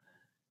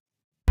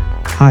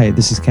Hi,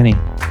 this is Kenny.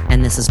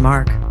 And this is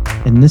Mark.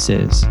 And this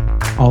is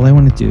All I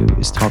Want to Do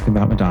is Talk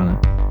About Madonna.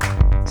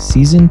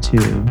 Season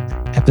 2,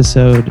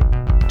 Episode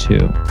 2.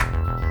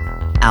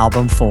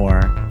 Album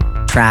 4,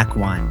 Track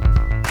 1.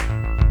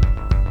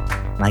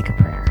 Like a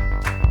Prayer.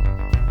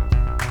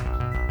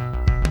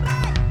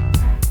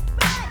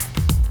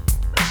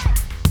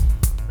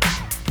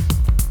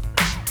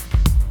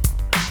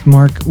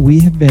 Mark, we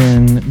have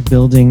been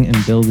building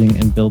and building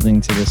and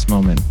building to this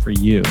moment for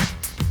you.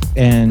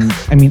 And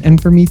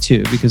for me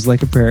too, because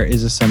Like a Prayer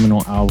is a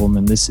seminal album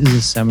and this is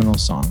a seminal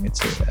song.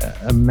 It's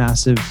a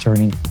massive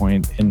turning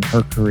point in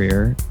her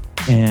career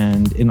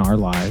and in our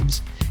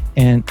lives.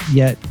 And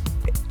yet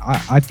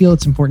I feel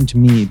it's important to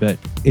me, but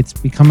it's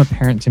become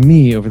apparent to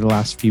me over the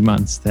last few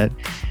months that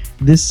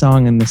this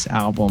song and this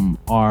album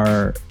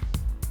are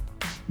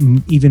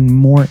even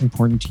more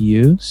important to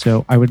you.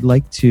 So I would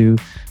like to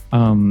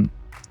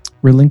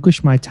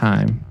relinquish my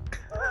time.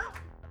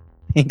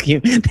 Thank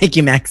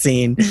you,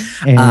 Maxine.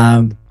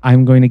 And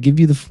I'm going to give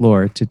you the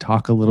floor to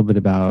talk a little bit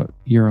about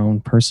your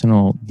own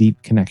personal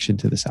deep connection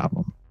to this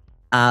album.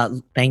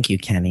 Thank you,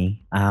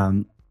 Kenny.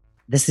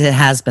 This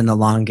has been the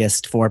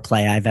longest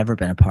foreplay I've ever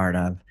been a part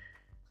of.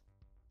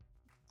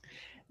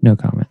 No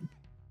comment.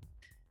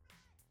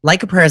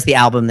 Like a Prayer is the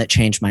album that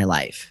changed my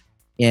life.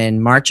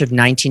 In March of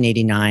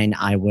 1989,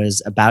 I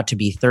was about to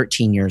be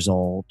 13 years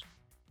old.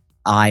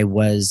 I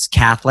was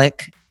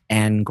Catholic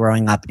and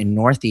growing up in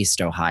Northeast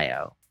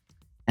Ohio.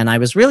 And I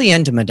was really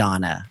into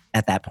Madonna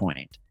at that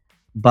point.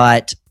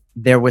 But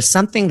there was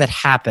something that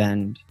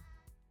happened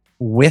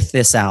with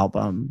this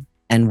album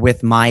and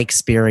with my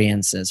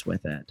experiences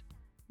with it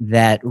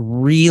that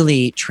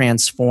really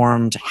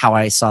transformed how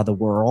I saw the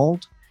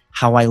world,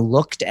 how I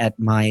looked at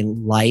my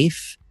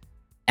life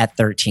at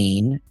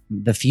 13,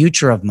 the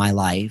future of my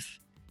life,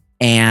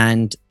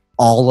 and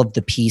all of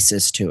the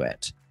pieces to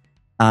it.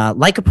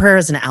 Like a Prayer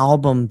is an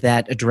album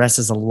that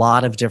addresses a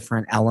lot of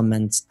different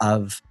elements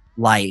of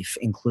life,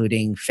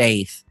 including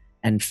faith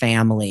and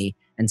family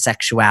and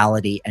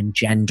sexuality and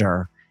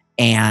gender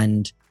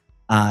and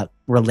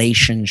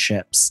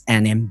relationships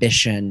and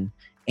ambition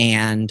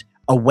and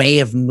a way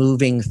of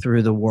moving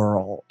through the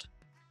world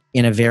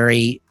in a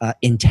very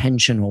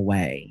intentional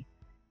way.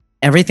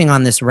 Everything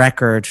on this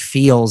record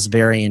feels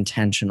very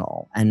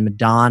intentional, and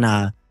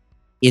Madonna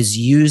is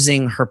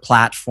using her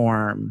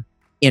platform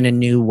in a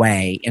new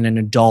way, in an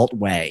adult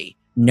way,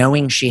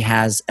 knowing she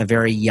has a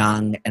very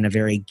young and a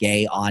very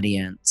gay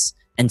audience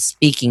and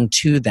speaking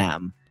to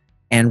them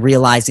and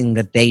realizing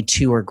that they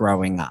too are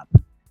growing up.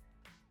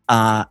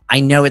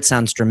 I know it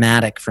sounds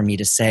dramatic for me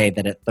to say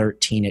that at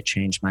 13 it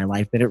changed my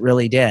life, but it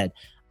really did.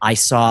 I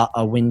saw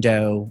a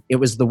window. It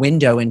was the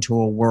window into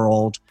a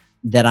world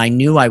that I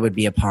knew I would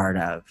be a part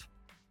of,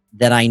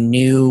 that I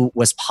knew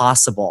was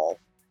possible,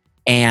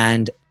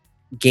 and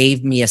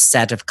gave me a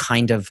set of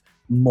kind of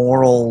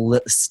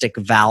moralistic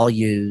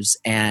values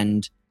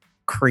and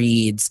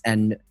creeds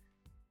and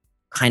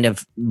kind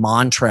of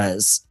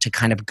mantras to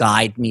kind of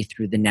guide me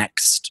through the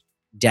next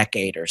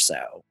decade or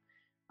so.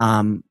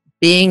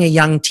 Being a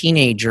young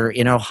teenager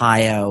in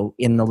Ohio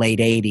in the late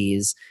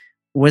 80s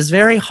was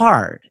very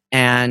hard.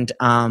 And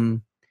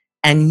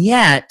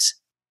yet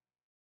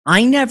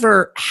I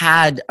never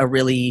had a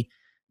really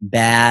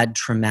bad,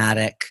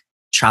 traumatic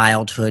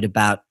childhood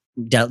about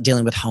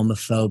dealing with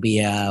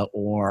homophobia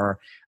or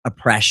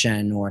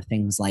oppression or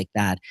things like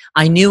that.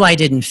 I knew I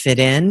didn't fit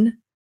in,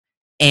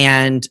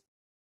 and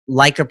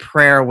Like a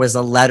Prayer was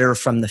a letter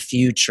from the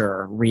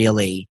future,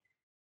 really,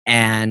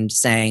 and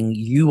saying,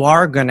 you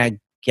are going to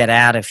get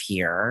out of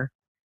here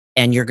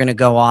and you're going to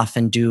go off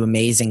and do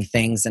amazing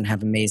things and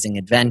have amazing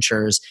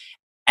adventures.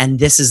 And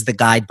this is the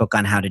guidebook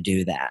on how to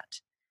do that.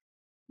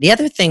 The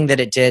other thing that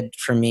it did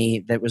for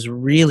me that was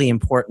really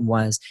important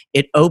was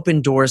it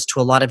opened doors to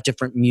a lot of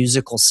different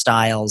musical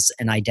styles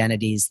and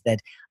identities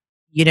that,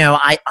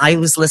 I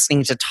was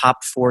listening to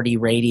Top 40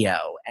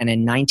 radio, and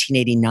in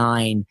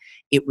 1989,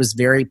 it was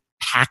very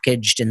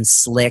packaged and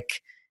slick,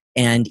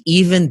 and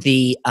even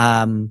the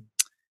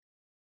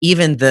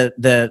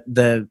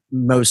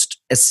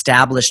most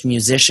established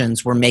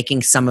musicians were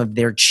making some of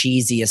their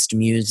cheesiest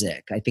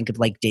music. I think of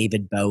like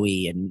David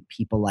Bowie and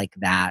people like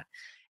that.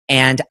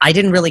 And I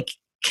didn't really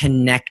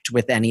connect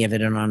with any of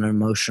it on an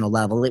emotional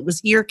level. It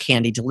was ear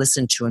candy to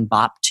listen to and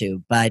bop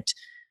to, but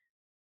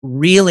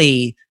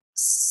really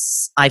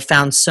I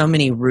found so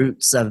many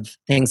roots of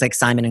things like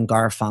Simon and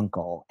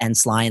Garfunkel and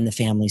Sly and the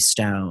Family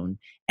Stone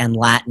and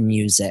Latin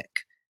music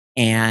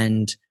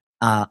and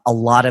a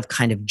lot of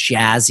kind of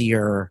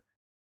jazzier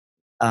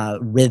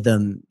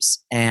rhythms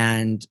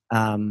and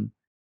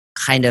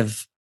kind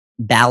of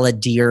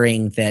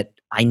balladeering that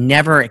I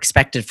never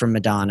expected from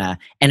Madonna.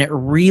 And it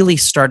really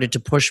started to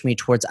push me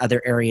towards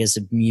other areas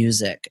of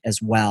music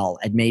as well.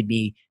 It made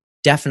me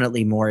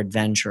definitely more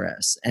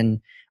adventurous.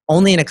 And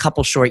only in a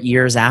couple short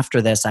years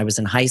after this, I was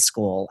in high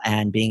school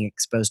and being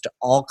exposed to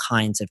all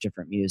kinds of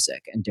different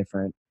music and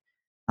different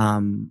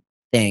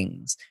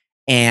things.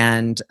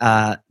 And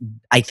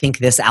I think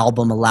this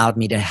album allowed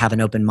me to have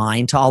an open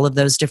mind to all of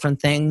those different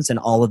things and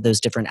all of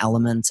those different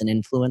elements and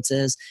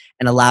influences,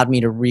 and allowed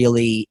me to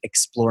really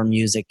explore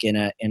music in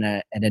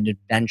an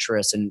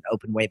adventurous and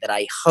open way that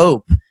I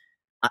hope,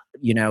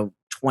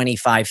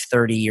 25,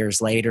 30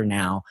 years later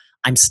now,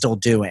 I'm still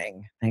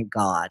doing, thank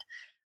God.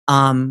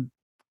 Um,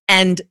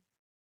 and,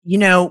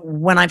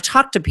 when I've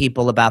talked to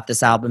people about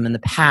this album in the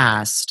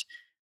past,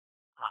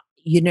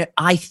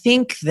 I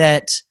think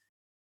that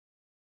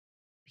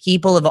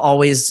people have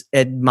always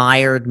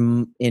admired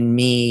in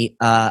me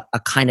a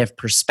kind of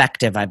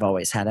perspective I've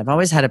always had. I've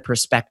always had a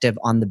perspective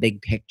on the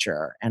big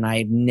picture, and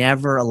I've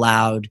never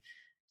allowed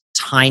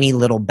tiny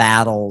little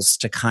battles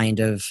to kind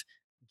of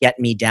get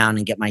me down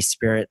and get my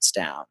spirits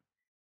down.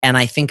 And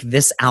I think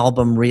this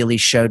album really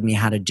showed me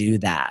how to do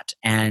that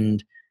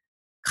and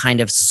kind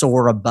of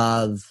soar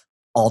above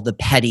all the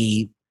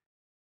petty,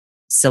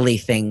 silly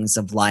things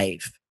of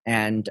life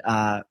and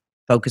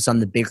focus on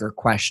the bigger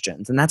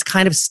questions. And that's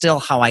kind of still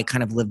how I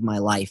kind of live my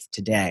life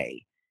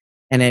today.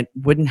 And it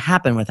wouldn't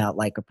happen without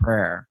Like a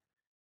Prayer.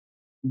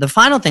 The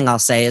final thing I'll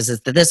say is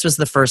that this was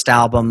the first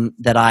album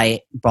that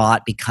I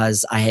bought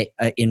because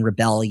in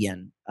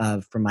rebellion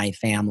for my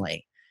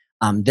family.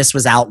 This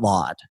was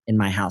outlawed in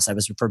my house. I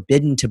was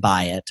forbidden to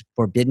buy it,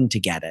 forbidden to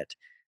get it,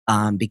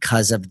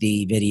 because of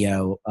the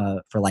video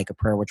for Like a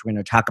Prayer, which we're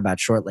going to talk about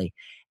shortly.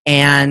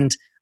 And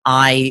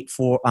I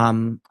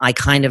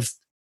kind of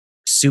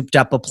souped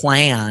up a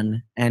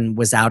plan and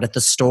was out at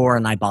the store,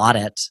 and I bought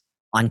it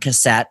on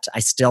cassette. I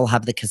still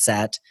have the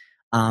cassette.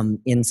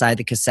 Inside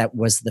the cassette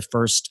was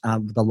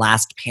the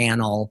last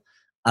panel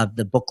of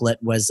the booklet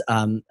was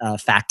a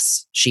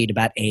facts sheet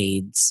about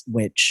AIDS,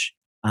 which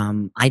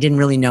I didn't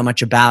really know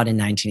much about in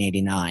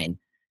 1989,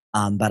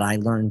 but I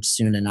learned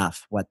soon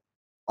enough what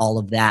all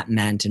of that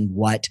meant and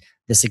what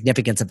the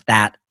significance of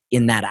that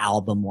in that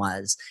album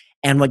was.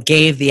 And what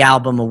gave the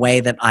album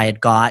away that I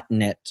had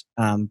gotten it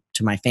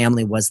to my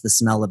family was the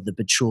smell of the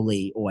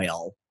patchouli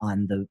oil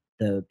on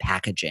the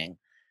packaging,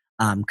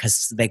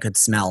 because they could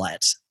smell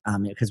it,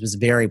 because it was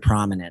very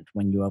prominent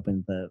when you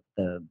opened the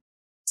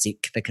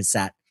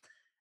cassette.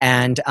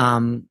 And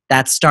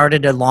that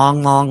started a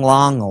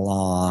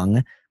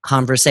long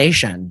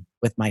conversation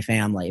with my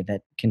family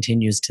that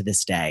continues to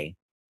this day.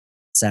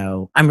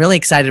 So I'm really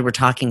excited we're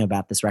talking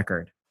about this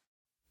record.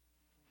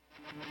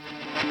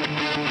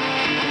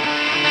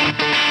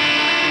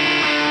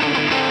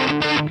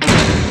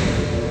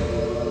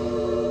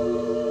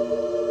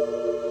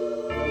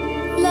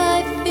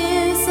 Life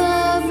is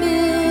a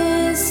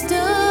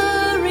mystery.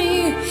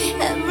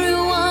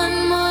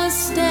 Everyone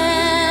must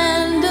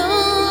stand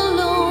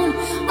alone.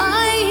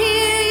 I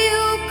hear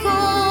you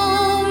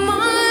call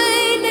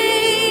my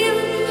name,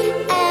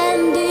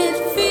 and it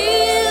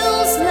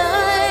feels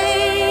like.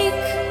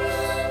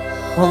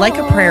 Well, Like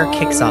a Prayer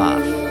kicks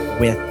off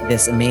with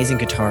this amazing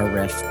guitar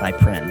riff by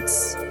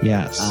Prince.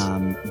 Yes.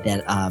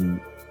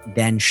 That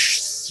then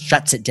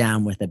shuts it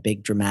down with a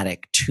big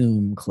dramatic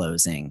tomb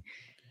closing.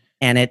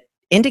 And it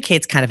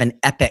indicates kind of an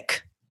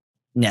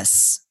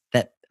epicness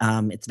that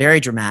it's very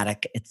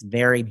dramatic. It's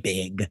very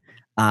big.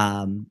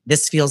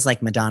 This feels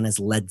like Madonna's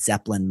Led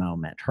Zeppelin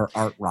moment, her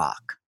art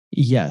rock.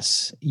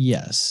 Yes,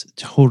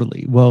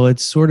 totally. Well,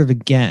 it's sort of,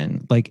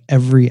 again, like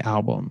every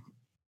album,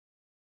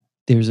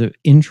 there's an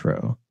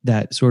intro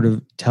that sort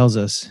of tells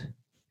us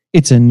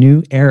it's a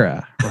new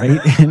era, right?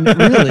 And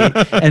really,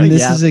 and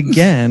this is,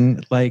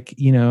 again, like,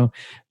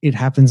 it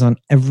happens on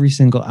every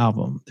single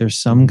album. There's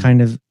some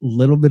kind of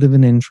little bit of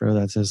an intro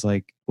that says,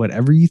 like,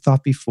 whatever you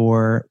thought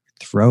before,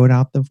 throw it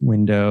out the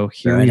window.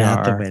 Here we are.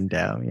 Out the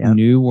window. Yep.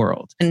 New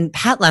world. And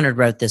Pat Leonard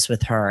wrote this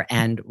with her.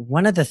 And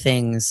one of the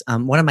things,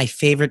 one of my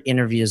favorite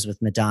interviews with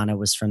Madonna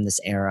was from this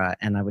era.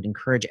 And I would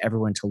encourage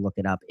everyone to look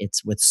it up.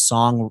 It's with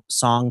Song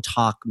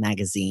Talk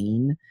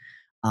magazine.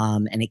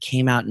 And it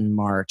came out in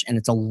March, and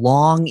it's a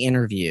long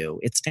interview.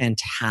 It's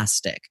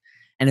fantastic.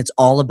 And it's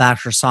all about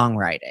her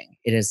songwriting.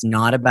 It is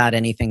not about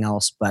anything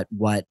else but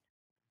what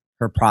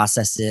her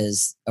process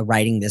is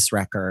writing this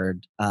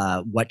record,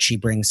 what she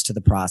brings to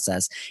the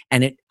process.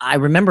 And I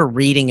remember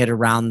reading it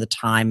around the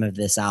time of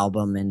this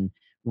album and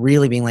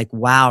really being like,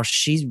 wow,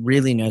 she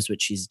really knows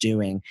what she's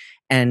doing.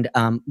 And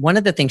one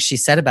of the things she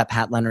said about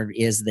Pat Leonard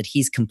is that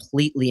he's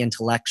completely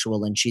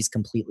intellectual and she's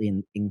completely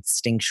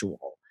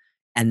instinctual.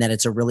 And that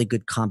it's a really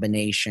good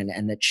combination,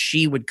 and that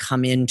she would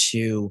come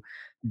into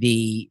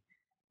the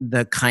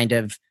kind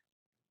of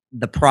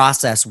the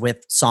process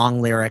with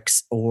song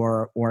lyrics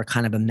or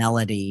kind of a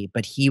melody,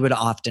 but he would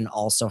often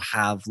also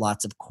have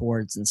lots of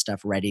chords and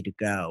stuff ready to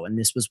go. And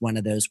this was one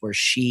of those where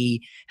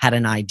she had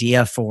an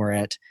idea for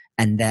it,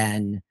 and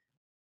then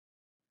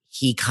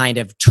he kind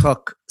of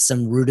took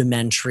some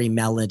rudimentary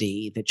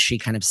melody that she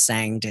kind of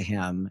sang to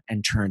him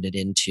and turned it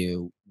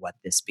into what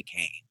this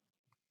became.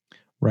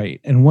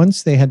 Right. And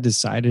once they had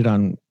decided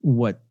on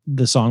what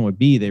the song would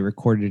be, they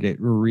recorded it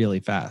really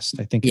fast.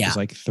 I think it was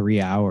like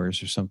 3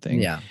 hours or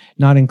something. Yeah.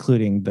 Not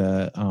including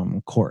the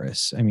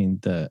chorus. I mean,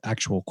 the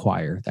actual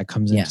choir that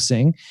comes in to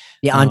sing.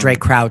 The Andre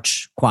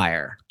Crouch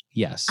choir.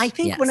 Yes. I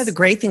think one of the Yes.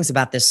 great things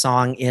about this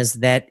song is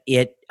that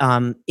it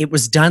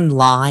was done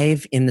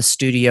live in the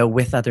studio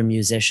with other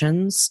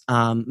musicians.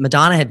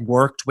 Madonna had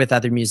worked with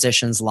other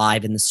musicians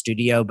live in the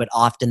studio, but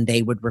often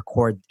they would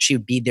record. She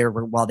would be there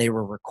while they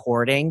were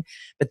recording.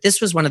 But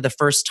this was one of the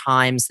first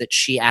times that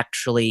she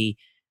actually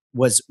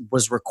was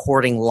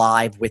recording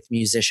live with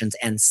musicians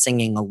and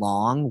singing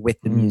along with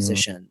the Mm.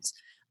 musicians.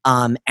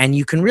 And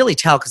you can really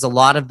tell because a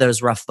lot of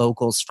those rough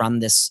vocals from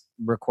this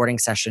recording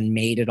session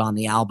made it on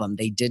the album.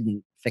 They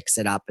didn't fix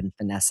it up and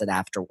finesse it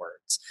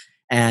afterwards.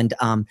 And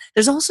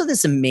there's also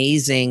this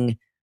amazing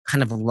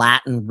kind of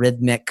Latin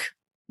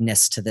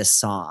rhythmicness to this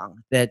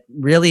song that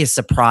really is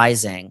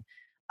surprising.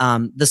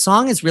 The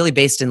song is really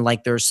based in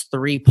like there's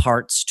three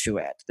parts to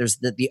it. There's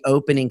the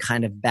opening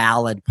kind of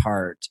ballad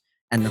part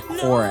and the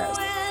chorus.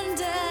 No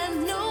end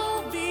and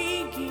no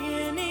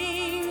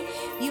beginning.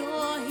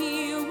 You're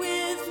here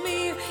with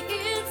me.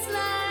 It's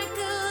like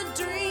a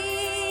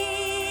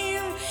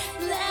dream.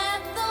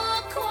 Let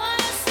the choir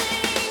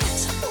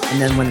sing.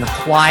 And then when the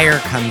choir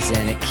comes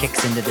in, it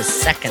kicks into the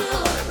second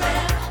part,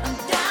 I'm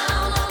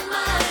down on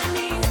my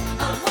knees.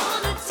 I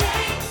wanna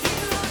take you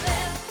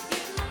there.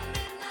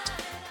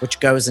 which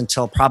goes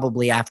until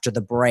probably after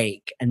the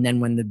break. And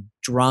then when the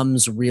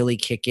drums really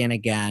kick in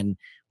again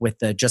with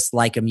the just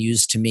like a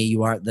muse to me,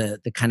 you are the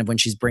kind of when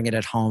she's bringing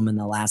it home in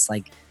the last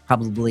like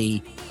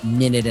probably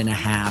minute and a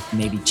half,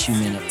 maybe 2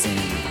 minutes in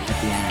at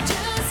the end.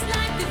 Just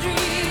like a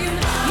dream.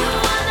 You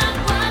are not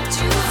what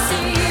you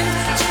seem.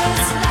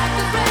 Just like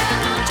a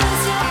breath,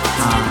 just your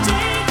voice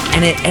can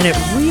take And it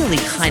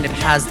really kind of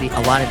has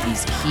a lot of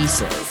these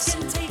pieces.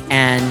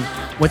 And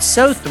what's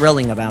so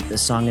thrilling about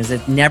this song is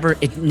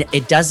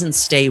it doesn't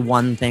stay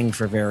one thing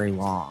for very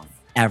long,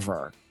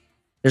 ever.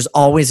 There's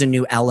always a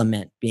new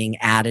element being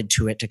added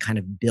to it to kind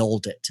of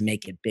build it, to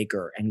make it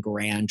bigger and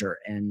grander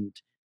and,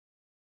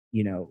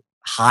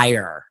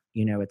 higher.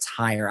 It's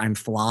higher. I'm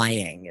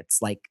flying.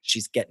 It's like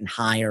she's getting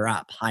higher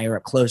up,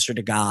 closer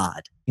to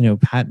God.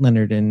 Pat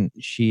Leonard and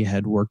she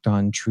had worked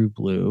on True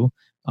Blue.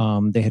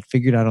 They had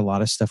figured out a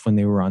lot of stuff when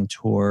they were on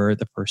tour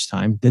the first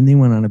time. Then they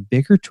went on a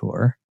bigger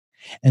tour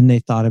and they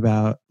thought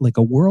about like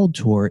a world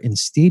tour in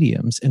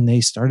stadiums, and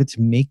they started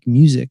to make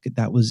music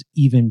that was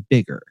even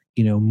bigger,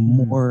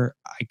 more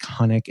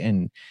iconic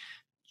and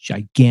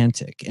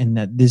gigantic. And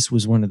that this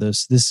was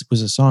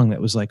a song that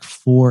was like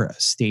for a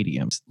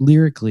stadium.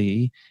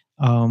 Lyrically,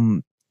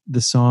 the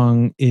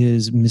song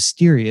is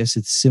mysterious.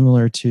 It's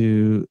similar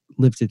to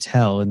Live to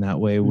Tell in that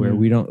way, where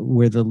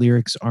where the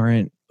lyrics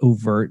aren't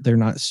overt. They're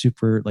not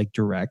super like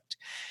direct.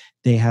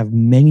 They have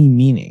many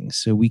meanings.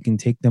 So we can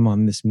take them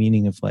on this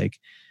meaning of like,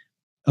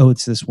 oh,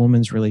 it's this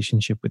woman's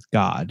relationship with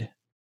God,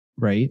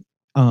 right?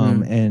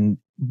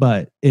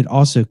 But it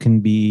also can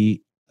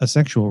be a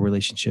sexual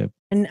relationship.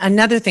 And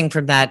another thing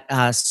from that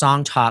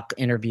Song Talk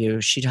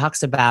interview, she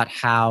talks about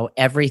how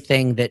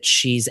everything that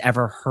she's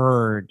ever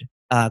heard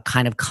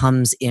kind of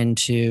comes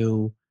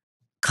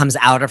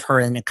out of her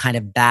in a kind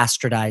of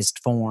bastardized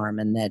form,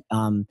 and that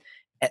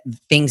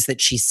things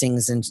that she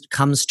sings and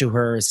comes to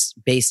her is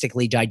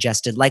basically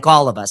digested, like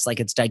all of us, like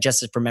it's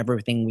digested from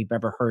everything we've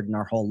ever heard in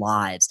our whole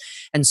lives.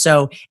 And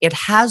so it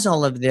has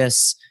all of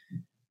this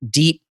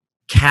deep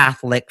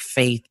Catholic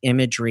faith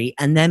imagery.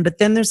 But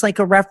then there's like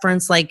a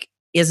reference, like,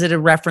 is it a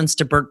reference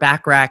to Burt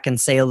Bacharach and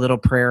Say a Little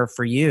Prayer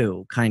for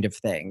You kind of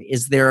thing?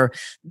 Is there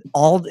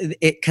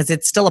because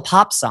it's still a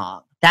pop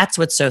song. That's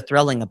what's so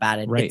thrilling about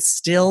it. Right. It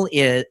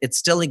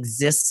still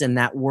exists in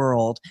that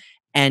world.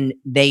 And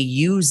they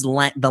use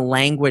the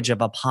language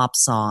of a pop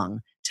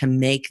song to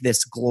make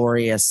this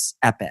glorious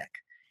epic.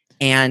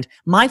 And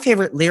my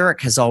favorite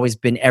lyric has always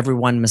been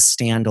 "Everyone must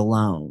stand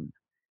alone,"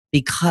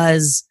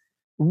 because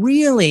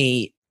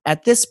really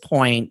at this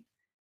point,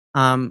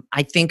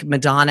 I think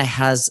Madonna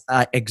has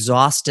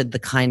exhausted the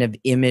kind of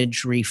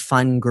imagery,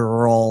 fun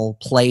girl,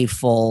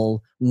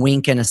 playful,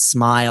 wink and a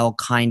smile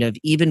kind of,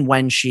 even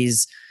when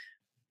she's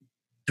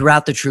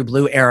throughout the True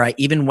Blue era,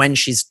 even when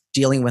she's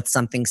dealing with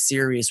something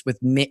serious, with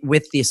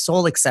the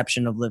sole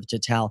exception of Live to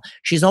Tell,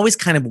 she's always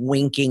kind of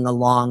winking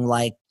along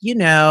like,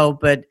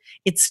 but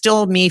it's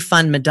still me,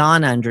 fun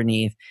Madonna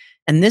underneath.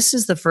 And this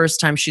is the first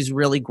time she's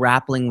really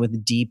grappling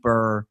with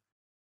deeper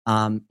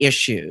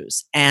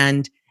issues.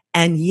 And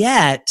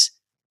yet,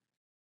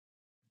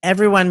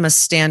 Everyone Must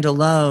Stand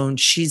Alone,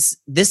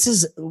 this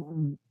is,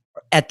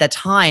 at the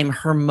time,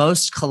 her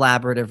most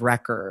collaborative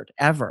record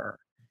ever.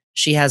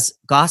 She has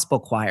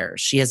gospel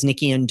choirs. She has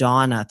Nikki and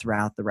Donna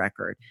throughout the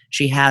record.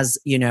 She has,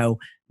 the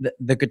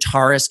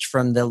guitarist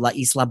from the La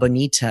Isla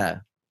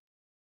Bonita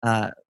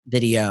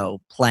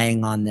video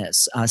playing on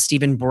this.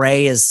 Stephen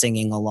Bray is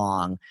singing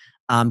along.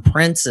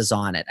 Prince is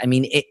on it. I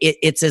mean,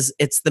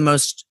 it's the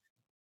most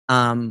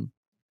kind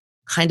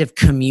of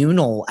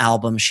communal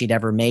album she'd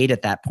ever made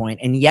at that point,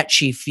 and yet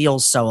she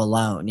feels so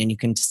alone. And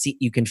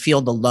you can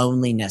feel the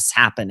loneliness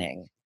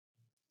happening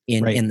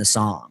in the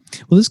song.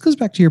 Well, this goes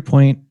back to your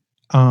point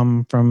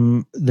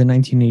from the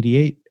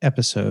 1988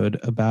 episode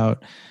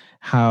about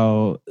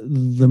how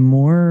the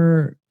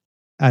more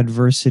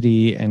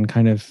adversity and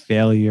kind of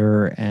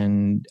failure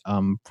and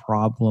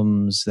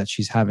problems that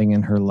she's having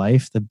in her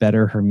life, the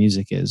better her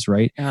music is,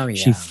 right? Oh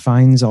She yeah.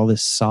 finds all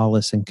this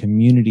solace and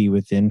community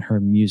within her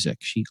music.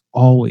 She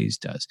always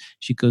does.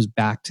 She goes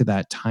back to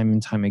that time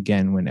and time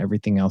again when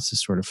everything else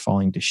is sort of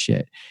falling to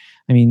shit.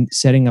 I mean,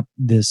 setting up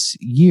this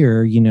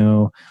year, you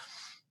know,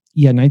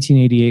 yeah,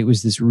 1988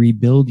 was this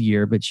rebuild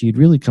year, but she had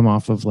really come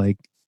off of like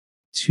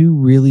two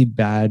really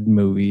bad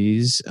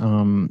movies,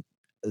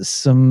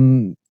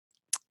 some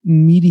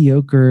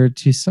mediocre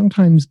to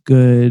sometimes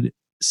good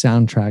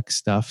soundtrack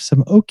stuff,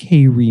 some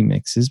okay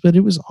remixes, but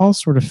it was all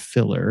sort of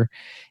filler,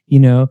 you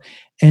know,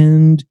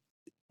 and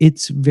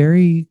it's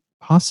very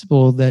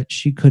possible that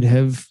she could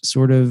have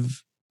sort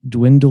of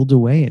dwindled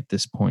away at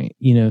this point.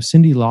 You know,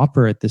 Cyndi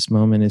Lauper at this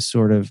moment is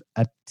sort of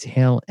at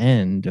tail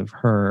end of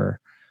her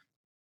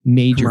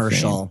major fame,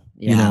 Commercial.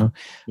 you Yeah. know,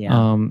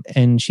 Yeah.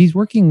 and she's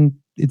working,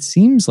 it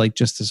seems like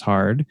just as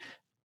hard,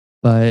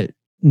 but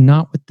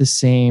not with the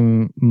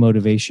same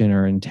motivation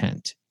or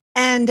intent.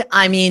 And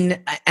I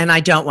mean, and I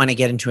don't want to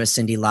get into a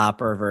Cyndi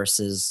Lauper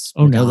versus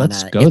Oh no,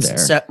 let's Madonna. go It's there.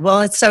 so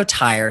well, it's so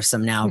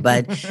tiresome now.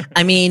 But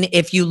I mean,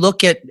 if you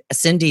look at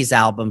Cindy's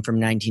album from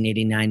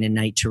 1989, "A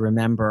Night to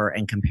Remember,"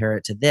 and compare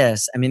it to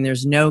this, I mean,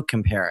 there's no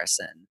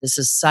comparison. This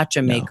is such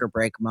a make No. or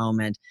break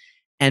moment.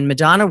 And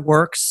Madonna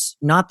works.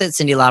 Not that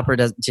Cyndi Lauper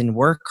didn't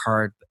work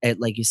hard,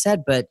 like you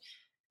said, but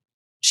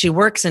she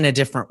works in a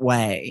different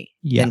way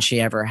Yeah. than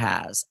she ever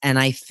has. And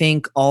I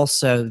think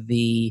also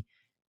the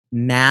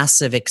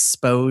massive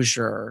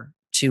exposure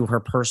to her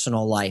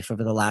personal life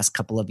over the last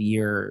couple of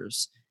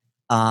years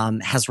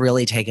has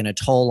really taken a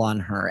toll on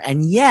her.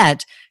 And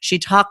yet, she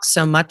talks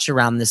so much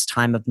around this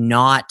time of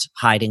not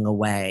hiding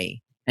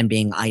away and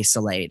being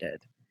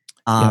isolated.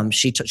 Yeah.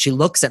 She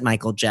looks at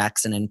Michael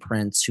Jackson and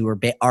Prince, who are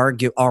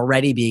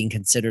already being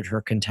considered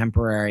her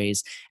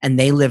contemporaries, and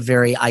they live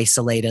very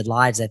isolated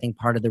lives. I think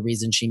part of the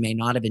reason she may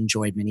not have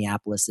enjoyed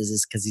Minneapolis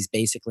is because he's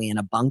basically in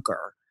a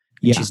bunker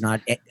and Yeah. she's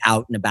not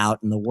out and about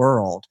in the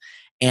world.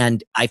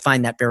 And I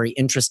find that very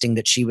interesting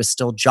that she was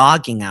still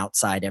jogging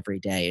outside every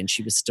day and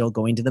she was still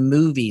going to the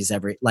movies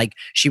like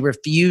she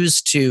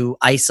refused to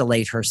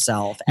isolate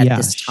herself at Yeah,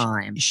 this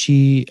time.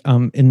 she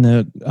in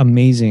the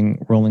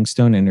amazing Rolling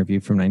Stone interview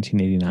from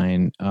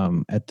 1989,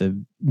 at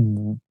the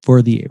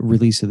for the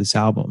release of this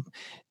album,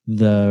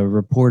 the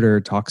reporter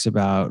talks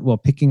about, well,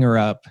 picking her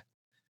up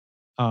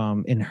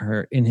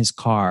in his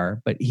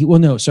car, but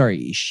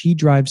she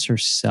drives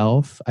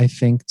herself, I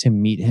think, to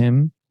meet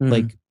him.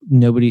 Like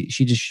nobody,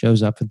 she just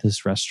shows up at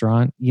this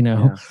restaurant, you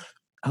know.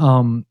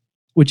 Yeah.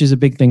 Which is a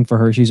big thing for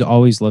her. She's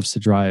always loves to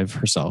drive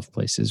herself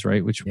places,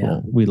 right? Which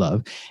Yeah. we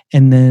love.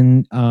 And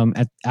then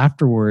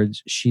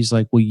afterwards, she's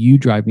like, "Will you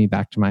drive me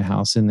back to my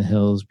house in the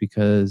hills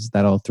because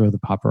that'll throw the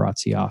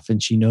paparazzi off?"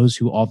 And she knows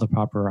who all the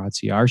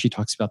paparazzi are. She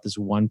talks about this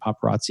one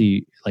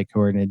paparazzi, like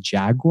who are in a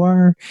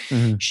Jaguar,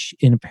 and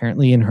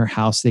apparently in her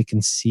house they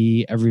can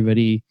see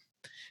everybody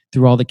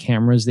through all the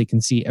cameras. They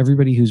can see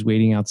everybody who's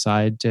waiting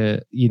outside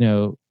to, you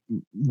know,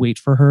 wait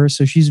for her.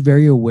 So she's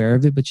very aware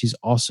of it, but she's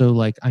also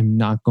like, I'm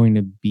not going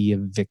to be a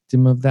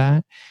victim of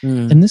that.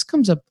 And this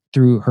comes up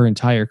through her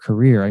entire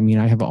career. I mean,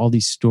 I have all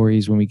these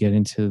stories when we get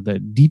into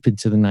deep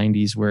into the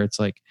 90s where it's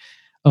like,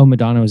 oh,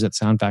 Madonna was at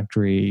Sound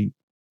Factory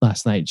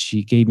last night.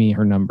 She gave me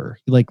her number.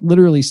 Like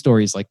literally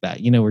stories like that,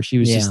 you know, where she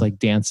was just like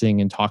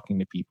dancing and talking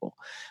to people.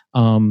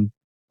 And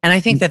I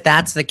think that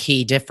that's the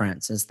key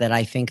difference, is that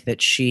I think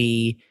that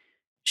she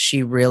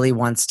really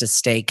wants to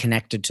stay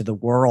connected to the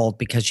world,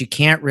 because you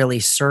can't really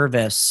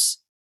service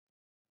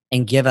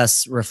and give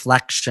us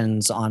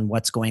reflections on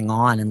what's going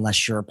on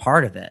unless you're a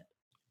part of it.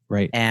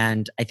 Right.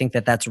 And I think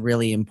that that's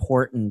really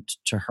important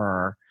to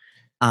her.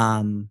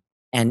 And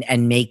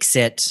makes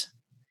it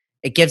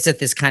gives it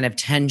this kind of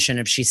tension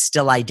of she's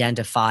still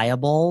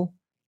identifiable,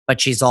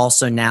 but she's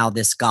also now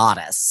this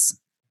goddess.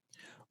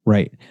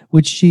 Right.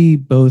 Which she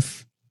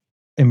both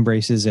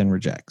embraces and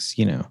rejects,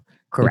 you know.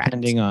 Correct.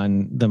 Depending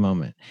on the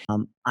moment.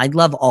 I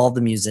love all the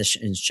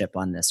musicianship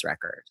on this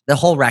record, the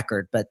whole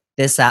record, but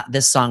this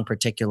song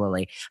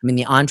particularly. I mean,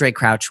 the Andre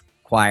Crouch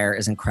choir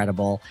is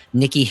incredible.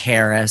 Nikki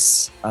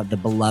Harris, the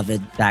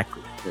beloved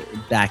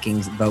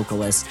backing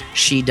vocalist,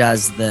 she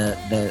does the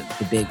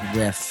big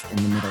riff in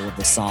the middle of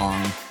the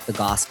song, the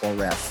gospel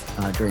riff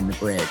during the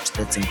bridge.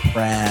 That's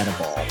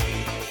incredible.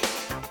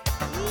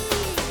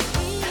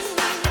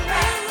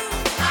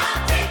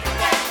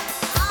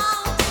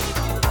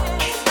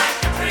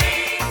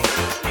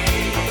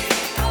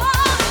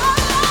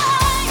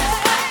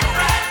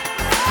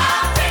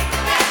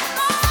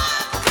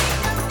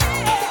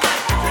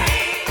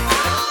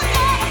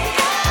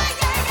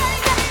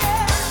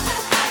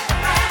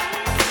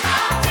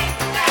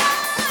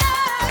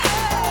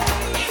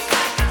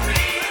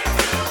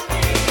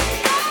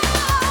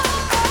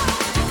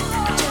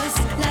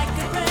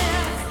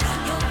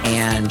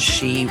 And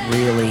she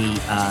really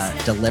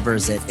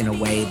delivers it in a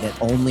way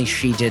that only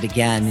she did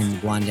again in the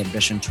Blonde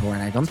Ambition tour,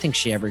 and I don't think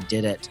she ever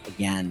did it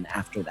again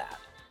after that.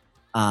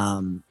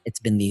 It's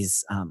been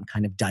these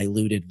kind of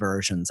diluted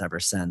versions ever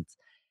since.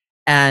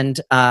 And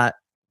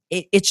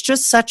it's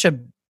just such a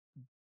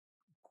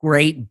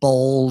great,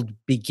 bold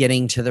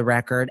beginning to the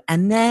record.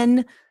 And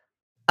then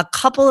a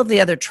couple of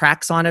the other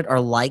tracks on it are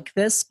like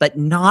this, but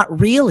not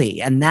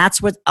really. And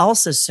that's what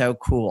else is so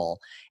cool.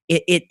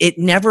 It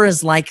never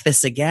is like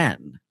this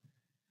again.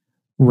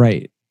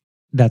 Right.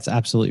 That's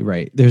absolutely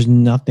right. There's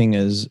nothing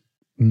as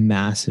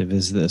massive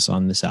as this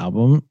on this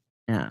album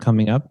Yeah.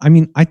 coming up. I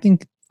mean, I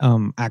think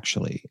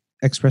actually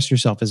Express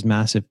Yourself is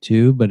massive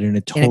too, but in a In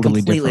a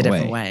totally completely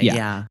different way. Yeah.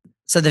 Yeah.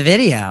 So the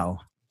video,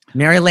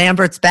 Mary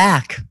Lambert's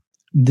back.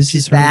 This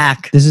She's is her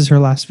back. This is her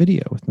last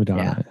video with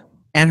Madonna.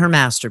 And her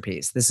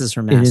masterpiece. This is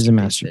her It masterpiece. is a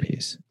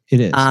masterpiece. It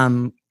is.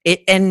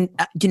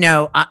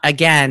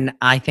 Again,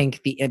 I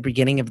think the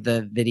beginning of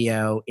the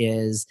video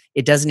is,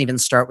 it doesn't even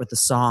start with the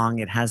song.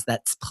 It has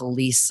that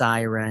police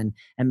siren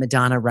and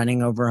Madonna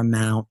running over a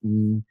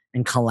mountain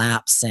and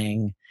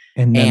collapsing,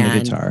 and then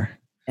the guitar.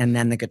 and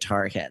then the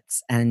guitar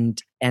hits,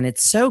 and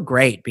it's so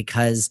great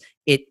because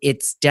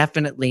it's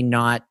definitely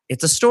not.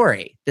 It's a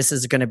story. This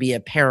is going to be a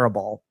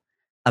parable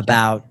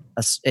about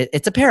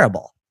it's a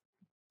parable.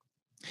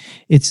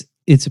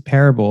 It's a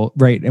parable,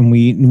 right? And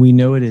we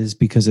know it is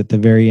because at the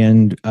very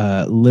end,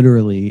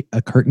 literally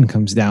a curtain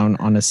comes down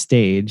on a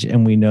stage,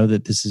 and we know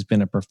that this has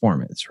been a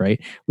performance, right?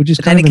 Which is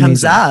But kind then of it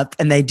comes amazing. up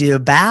and they do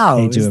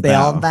bows. They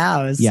all bow.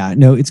 bows. Yeah,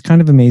 no, it's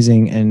kind of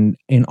amazing, and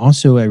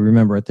also I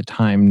remember at the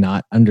time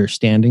not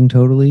understanding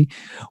totally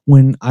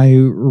when I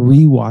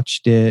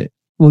rewatched it.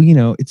 Well,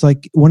 it's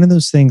like one of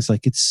those things.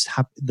 Like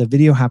the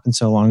video happened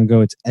so long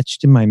ago, it's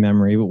etched in my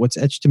memory. But what's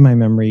etched in my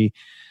memory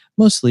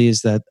mostly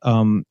is that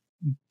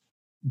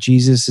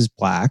Jesus is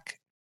black,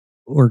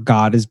 or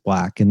God is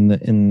black in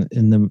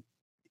the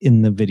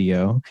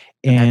video,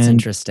 and That's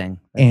interesting.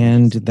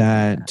 and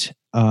that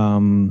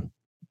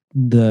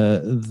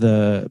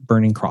the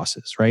burning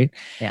crosses, right?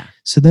 Yeah.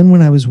 So then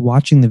when I was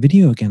watching the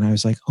video again, I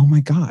was like, oh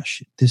my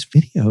gosh, this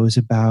video is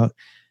about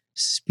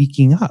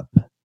speaking up,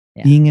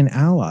 being an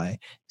ally,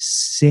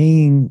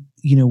 saying,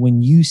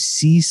 when you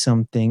see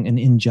something, an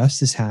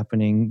injustice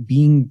happening,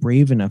 being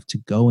brave enough to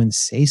go and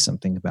say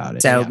something about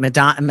it. So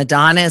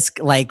Madonna's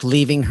like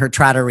leaving her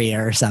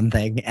trattoria or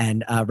something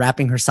and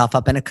wrapping herself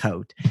up in a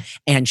coat,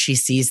 and she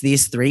sees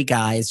these three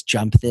guys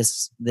jump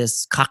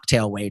this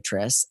cocktail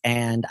waitress,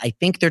 and I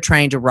think they're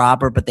trying to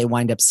rob her, but they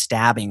wind up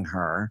stabbing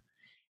her.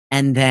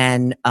 And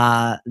then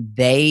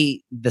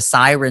the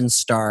sirens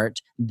start,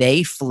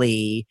 they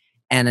flee,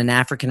 and an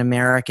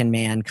African-American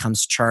man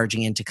comes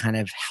charging in to kind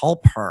of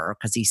help her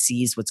because he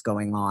sees what's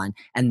going on.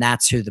 And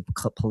that's who the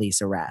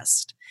police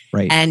arrest.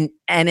 Right. And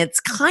it's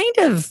kind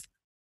of,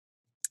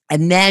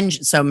 and then,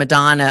 so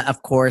Madonna,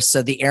 of course,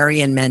 so the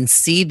Aryan men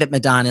see that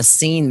Madonna's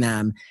seen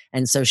them.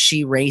 And so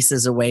she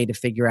races away to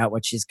figure out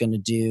what she's going to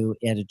do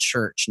at a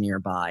church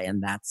nearby.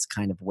 And that's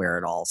kind of where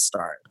it all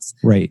starts.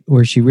 Right.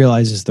 Where she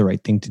realizes the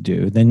right thing to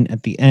do. Then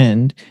at the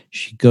end,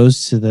 she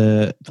goes to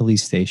the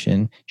police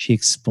station. She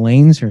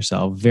explains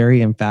herself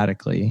very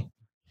emphatically.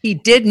 He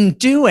didn't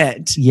do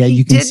it. Yeah, He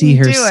you can see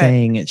didn't her do it.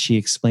 saying it. She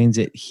explains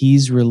it.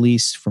 He's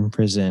released from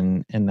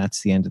prison, and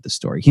that's the end of the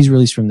story. He's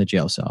released from the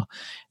jail cell,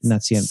 and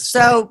that's the end of the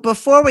story. So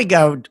before we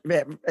go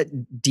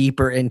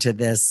deeper into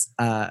this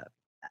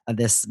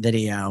this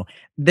video,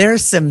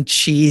 there's some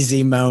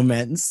cheesy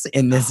moments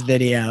in this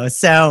video.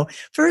 So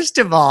first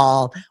of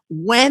all,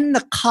 when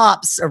the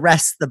cops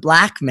arrest the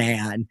black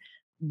man,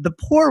 the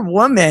poor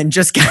woman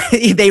just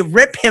they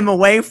rip him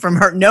away from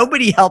her.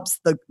 Nobody helps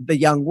the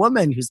young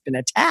woman who's been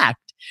attacked.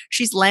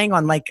 She's laying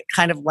on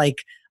kind of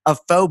like a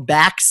faux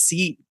back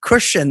seat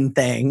cushion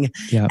thing.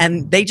 Yep.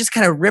 And they just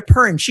kind of rip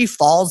her and she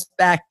falls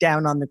back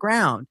down on the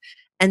ground.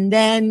 And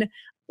then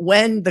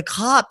when the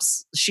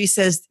cops, she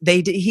says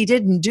he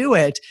didn't do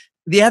it,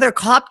 the other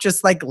cop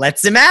just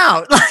lets him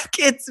out.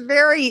 It's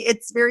very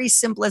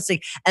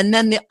simplistic. And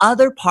then the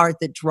other part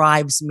that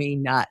drives me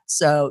nuts.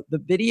 So the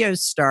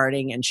video's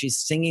starting and she's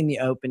singing the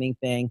opening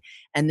thing.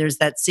 And there's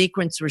that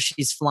sequence where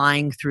she's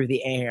flying through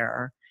the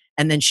air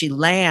and then she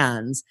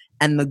lands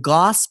and the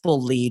gospel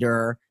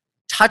leader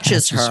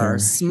touches her,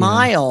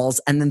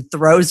 smiles, and then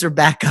throws her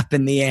back up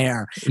in the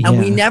air. And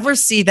we never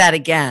see that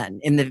again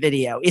in the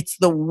video. It's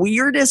the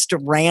weirdest,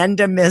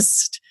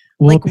 randomest.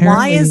 Well,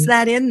 why is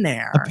that in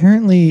there?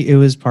 Apparently, it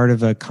was part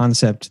of a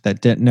concept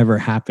that never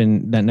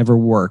happened, that never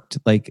worked.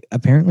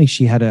 Apparently,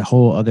 she had a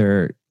whole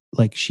other,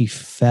 she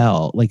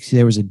fell.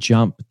 There was a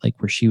jump,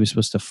 where she was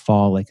supposed to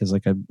fall, as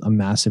a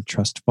massive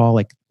trust fall.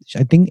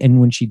 I think, and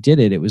when she did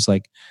it, it was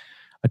a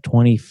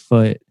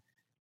 20-foot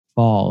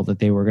fall that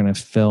they were going to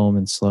film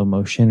in slow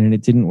motion, and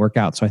it didn't work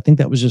out. So I think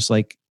that was just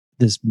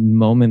this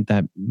moment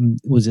that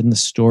was in the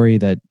story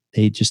that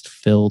they just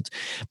filled.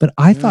 But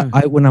I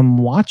thought when I'm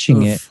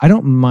watching it, I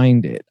don't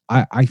mind it.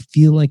 I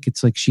feel like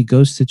it's she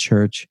goes to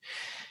church.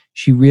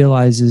 She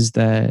realizes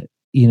that,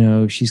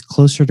 she's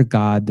closer to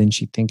God than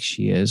she thinks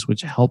she is,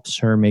 which helps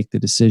her make the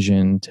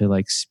decision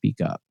to speak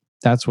up.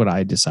 That's what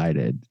I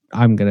decided.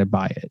 I'm going to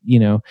buy it,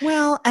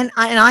 Well, and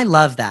I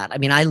love that. I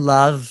mean, I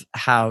love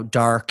how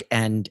dark,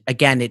 and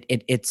again,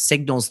 it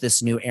signals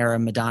this new era.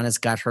 Madonna's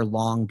got her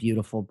long,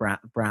 beautiful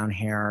brown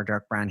hair,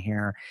 dark brown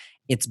hair,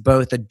 It's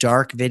both a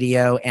dark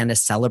video and a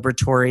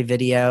celebratory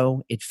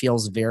video. It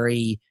feels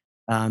very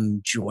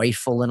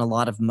joyful in a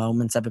lot of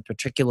moments of it,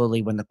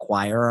 particularly when the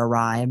choir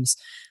arrives.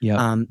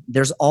 Yep.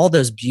 There's all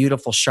those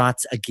beautiful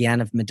shots again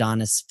of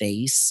Madonna's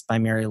face by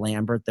Mary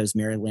Lambert. Those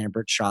Mary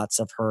Lambert shots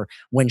of her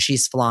when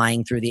she's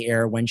flying through the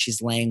air, when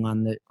she's laying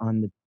on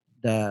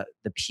the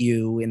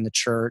pew in the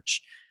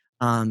church.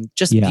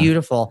 Just Yeah.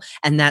 beautiful.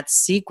 And that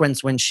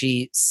sequence when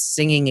she's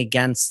singing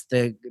against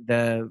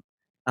the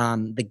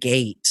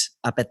gate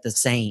up at the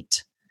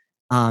Saint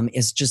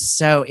is just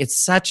so, it's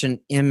such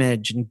an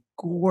image and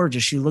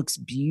gorgeous. She looks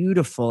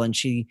beautiful, and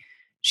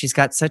she's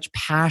got such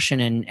passion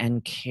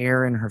and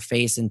care in her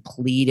face and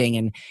pleading,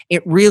 and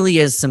it really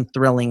is some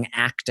thrilling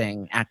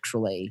acting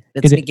actually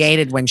that's It is.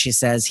 negated when she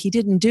says he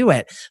didn't do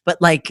it,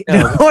 but like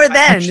No, or then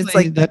Actually, it's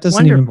like that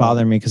doesn't even wonderful.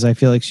 bother me because I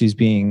feel like she's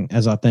being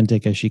as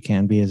authentic as she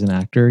can be as an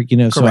actor, you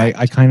know. So I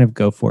Correct. kind of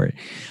go for it.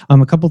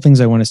 A couple things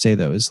I want to say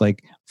though is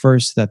like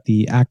first that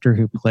the actor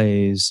who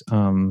plays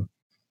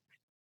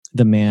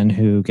the man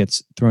who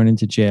gets thrown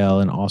into jail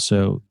and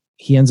also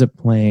he ends up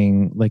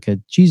playing like a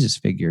Jesus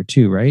figure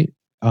too, right?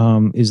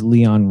 Is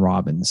Leon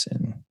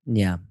Robinson.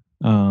 Yeah.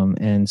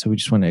 And so we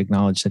just want to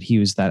acknowledge that he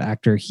was that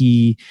actor.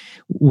 He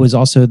was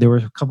also, there were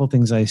a couple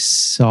things I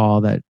saw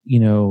that, you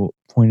know,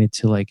 pointed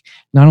to like,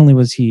 not only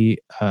was he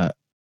a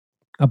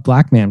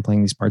black man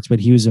playing these parts,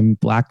 but he was a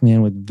black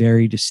man with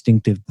very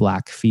distinctive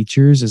black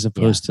features as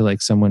opposed to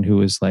like someone who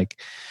was like,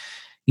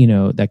 you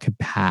know, that could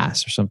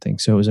pass or something.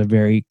 So it was a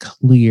very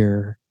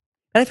clear.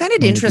 But I find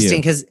it point of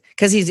interesting view.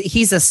 because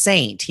he's a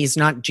saint. He's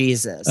not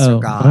Jesus Oh,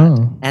 or God,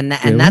 oh, and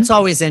really? that's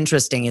always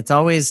interesting. It's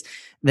always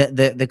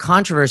the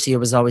controversy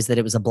was always that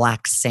it was a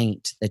black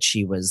saint that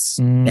she was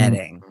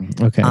bedding,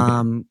 Okay.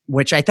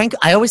 which I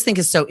always think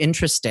is so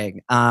interesting.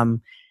 And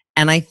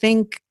I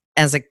think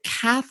as a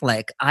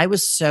Catholic, I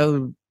was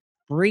so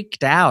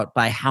freaked out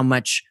by how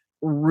much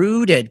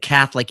rooted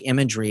Catholic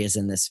imagery is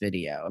in this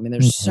video. I mean,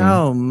 there's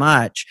so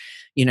much,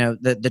 you know,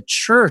 the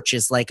church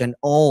is like an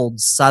old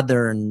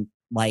Southern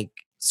like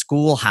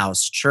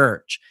schoolhouse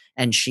church.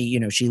 And she, you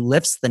know, she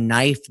lifts the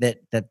knife that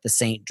the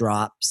saint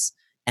drops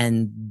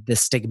and the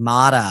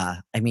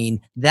stigmata. I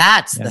mean,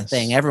 that's the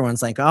thing. Yes.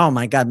 Everyone's like, oh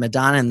my God,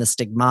 Madonna and the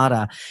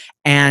stigmata.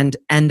 And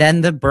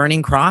then the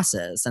burning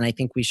crosses. And I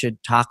think we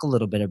should talk a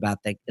little bit about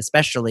that,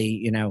 especially,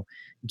 you know,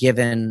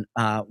 given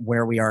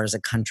where we are as a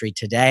country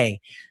today.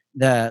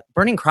 The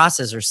burning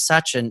crosses are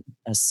such a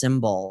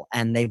symbol,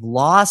 and they've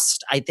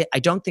lost. I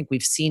don't think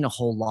we've seen a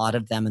whole lot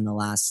of them in the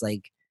last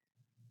like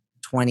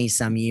 20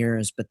 some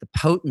years, but the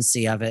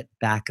potency of it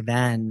back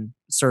then,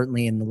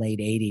 certainly in the late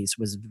 80s,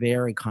 was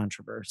very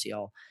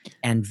controversial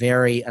and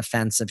very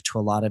offensive to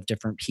a lot of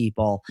different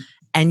people.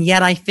 And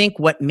yet I think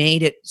what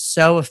made it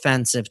so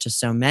offensive to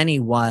so many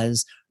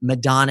was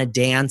Madonna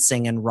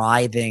dancing and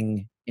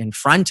writhing in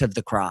front of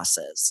the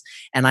crosses.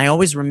 And I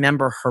always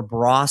remember her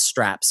bra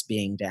straps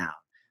being down.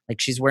 Like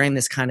she's wearing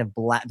this kind of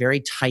black, very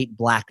tight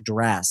black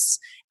dress,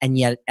 and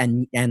yet,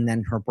 and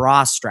then her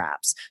bra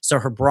straps. So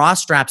her bra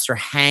straps are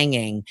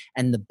hanging,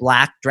 and the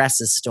black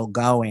dress is still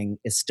going,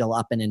 is still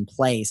up and in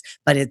place.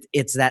 But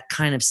it's that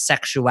kind of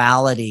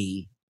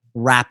sexuality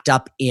wrapped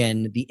up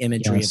in the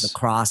imagery of the Yes.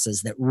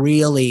 crosses that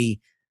really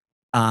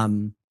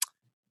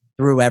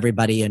threw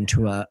everybody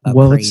into a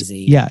Well,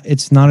 crazy.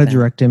 it's not a thing.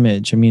 direct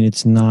image. I mean,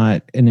 it's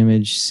not an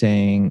image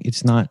saying,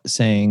 it's not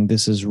saying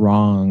this is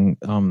wrong.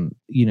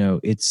 You know,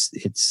 it's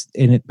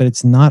in it, but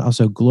it's not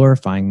also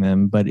glorifying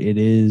them, but it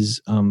is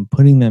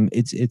putting them,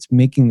 it's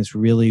making this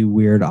really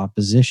weird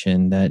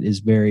opposition that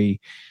is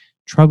very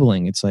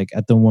troubling. It's like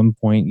at the one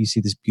point you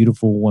see this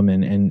beautiful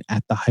woman and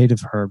at the height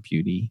of her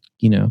beauty,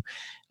 you know,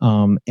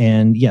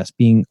 and yes,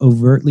 being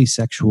overtly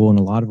sexual in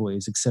a lot of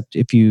ways, except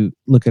if you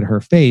look at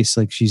her face,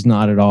 like she's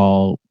not at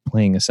all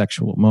playing a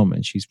sexual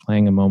moment. She's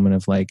playing a moment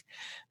of like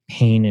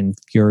pain and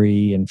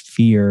fury and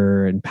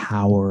fear and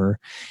power,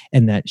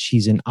 and that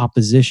she's in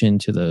opposition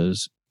to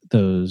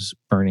those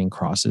burning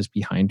crosses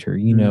behind her,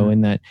 you know,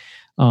 and that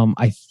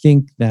I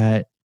think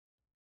that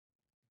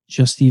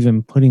just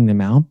even putting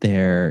them out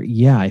there,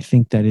 yeah, I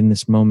think that in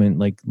this moment,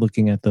 like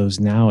looking at those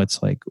now,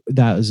 it's like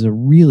that is a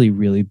really,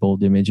 really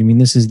bold image. I mean,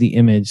 this is the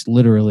image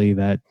literally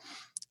that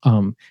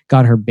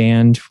got her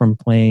banned from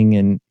playing,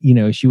 and you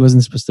know, she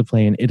wasn't supposed to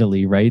play in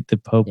Italy, right? The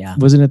Pope,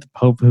 wasn't it the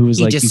Pope who was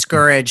He like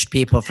discouraged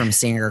people from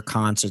seeing her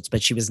concerts,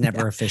 but she was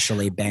never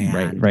officially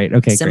banned. Right.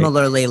 Okay.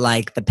 Similarly,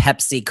 like the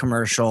Pepsi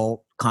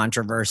commercial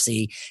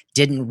controversy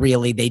they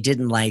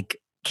didn't like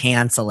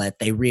cancel it.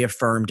 They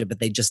reaffirmed it, but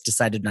they just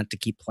decided not to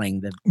keep playing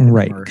the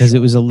right, because it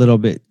was a little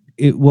bit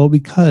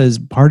because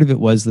part of it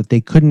was that they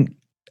couldn't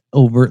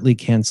overtly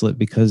cancel it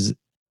because,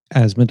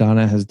 as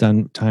Madonna has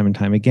done time and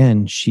time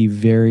again, she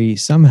very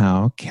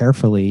somehow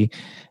carefully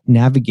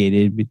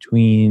navigated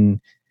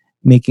between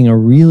making a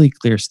really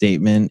clear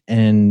statement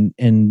and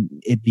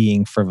it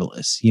being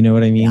frivolous. You know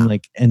what I mean? Yeah.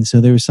 Like, and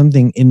so there was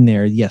something in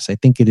there. Yes, I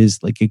think it is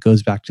like it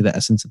goes back to the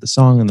essence of the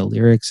song and the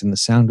lyrics and the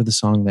sound of the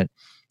song, that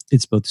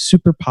it's both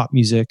super pop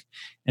music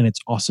and it's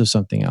also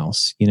something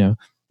else, you know?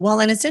 Well,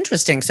 and it's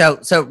interesting.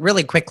 So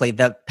really quickly,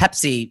 the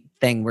Pepsi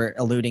thing we're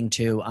alluding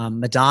to.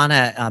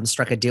 Madonna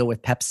struck a deal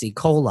with Pepsi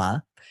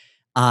Cola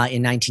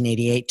in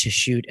 1988 to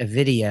shoot a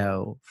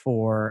video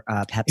for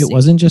Pepsi. It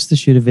wasn't just to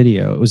shoot a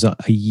video. It was a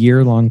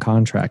year-long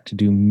contract to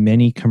do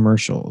many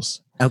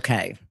commercials.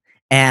 Okay.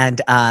 And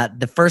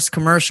the first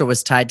commercial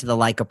was tied to the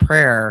Like a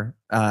Prayer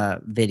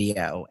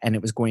video, and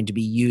it was going to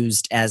be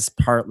used as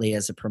partly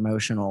as a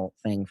promotional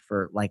thing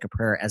for Like a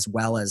Prayer as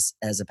well as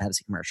a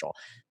Pepsi commercial.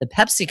 The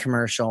Pepsi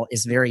commercial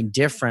is very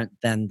different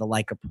than the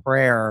Like a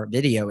Prayer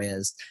video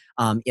is.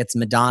 It's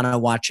Madonna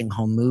watching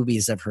home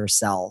movies of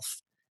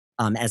herself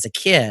as a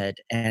kid,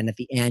 and at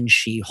the end,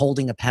 she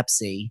holding a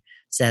Pepsi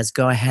says,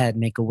 "Go ahead,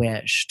 make a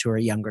wish," to her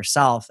younger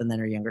self, and then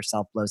her younger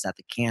self blows out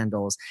the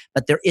candles.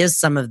 But there is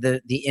some of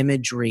the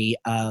imagery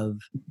of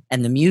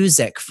and the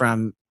music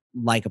from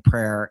Like a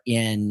Prayer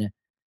in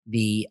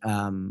the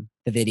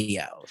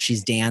video.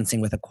 She's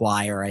dancing with a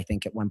choir, I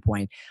think, at one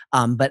point.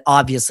 But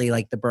obviously,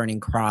 like the burning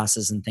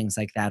crosses and things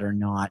like that are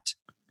not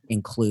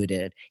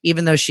included.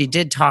 Even though she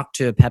did talk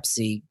to a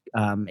Pepsi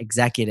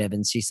executive,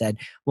 and she said,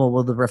 "Well,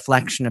 will the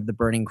reflection of the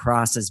burning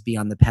crosses be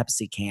on the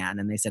Pepsi can?"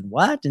 And they said,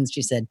 "What?" And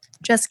she said,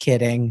 "Just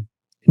kidding."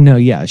 No,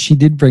 yeah, she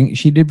did bring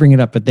it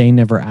up, but they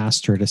never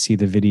asked her to see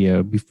the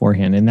video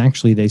beforehand. And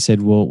actually, they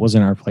said, "Well, it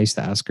wasn't our place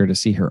to ask her to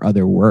see her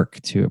other work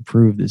to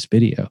approve this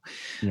video."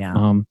 Yeah.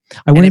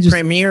 I want to just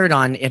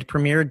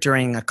premiered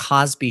during a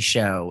Cosby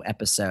Show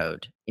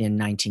episode in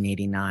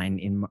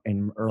 1989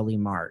 in early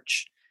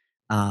March,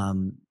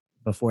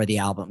 before the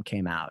album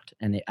came out,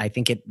 and I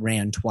think it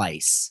ran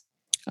twice.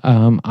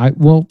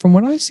 Well, from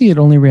what I see, it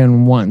only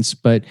ran once,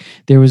 but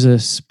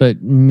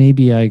but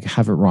maybe I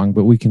have it wrong,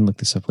 but we can look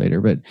this up later.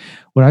 But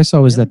what I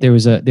saw was that there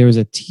was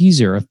a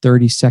teaser, a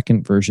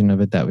 30-second version of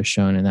it that was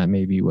shown, and that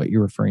may be what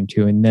you're referring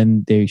to. And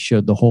then they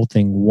showed the whole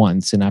thing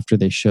once, and after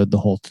they showed the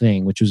whole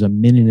thing, which was a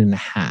minute and a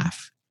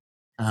half,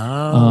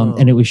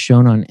 and it was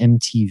shown on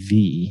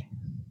MTV.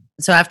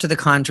 So after the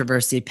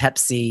controversy,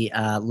 Pepsi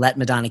let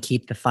Madonna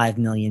keep the $5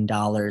 million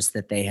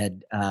that they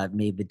had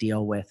made the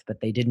deal with, but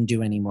they didn't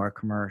do any more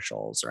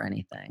commercials or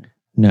anything.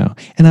 No.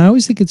 And I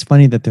always think it's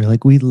funny that they're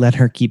like, we let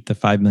her keep the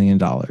 $5 million.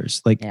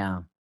 Like,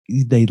 yeah,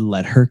 they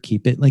let her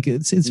keep it. Like,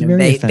 it's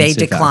very offensive, they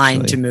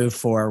declined actually to move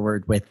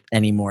forward with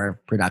any more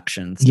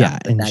production stuff. Yeah.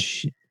 But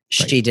And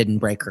she didn't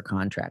break her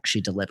contract. She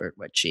delivered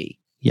what she...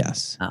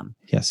 Yes.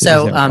 Yes.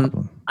 So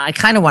I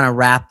kind of want to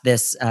wrap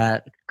this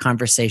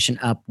conversation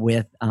up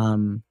with...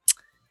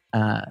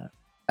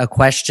 a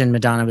question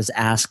Madonna was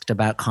asked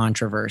about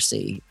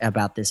controversy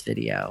about this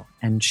video.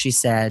 And she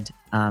said,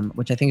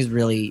 which I think is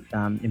really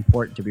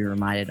important to be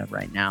reminded of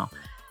right now,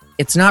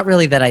 it's not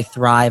really that I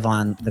thrive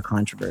on the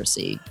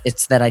controversy.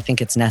 It's that I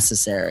think it's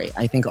necessary.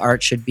 I think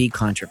art should be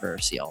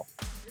controversial.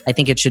 I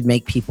think it should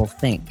make people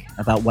think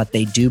about what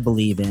they do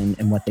believe in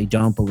and what they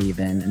don't believe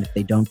in. And if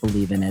they don't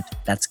believe in it,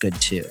 that's good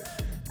too.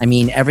 I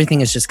mean, everything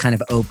is just kind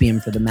of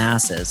opium for the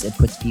masses. It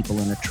puts people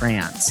in a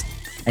trance.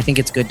 I think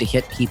it's good to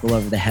hit people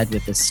over the head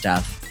with this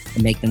stuff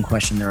and make them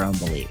question their own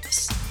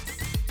beliefs.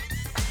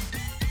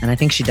 And I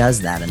think she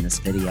does that in this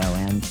video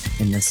and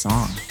in this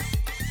song.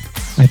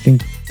 I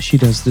think she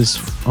does this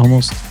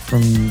almost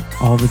from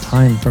all the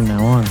time from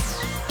now on.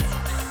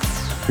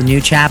 The new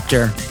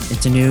chapter.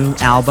 It's a new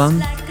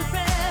album.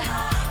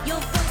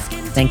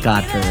 Thank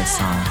God for this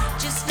song.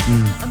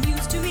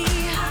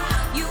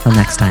 Till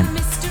next time.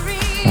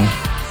 Bye.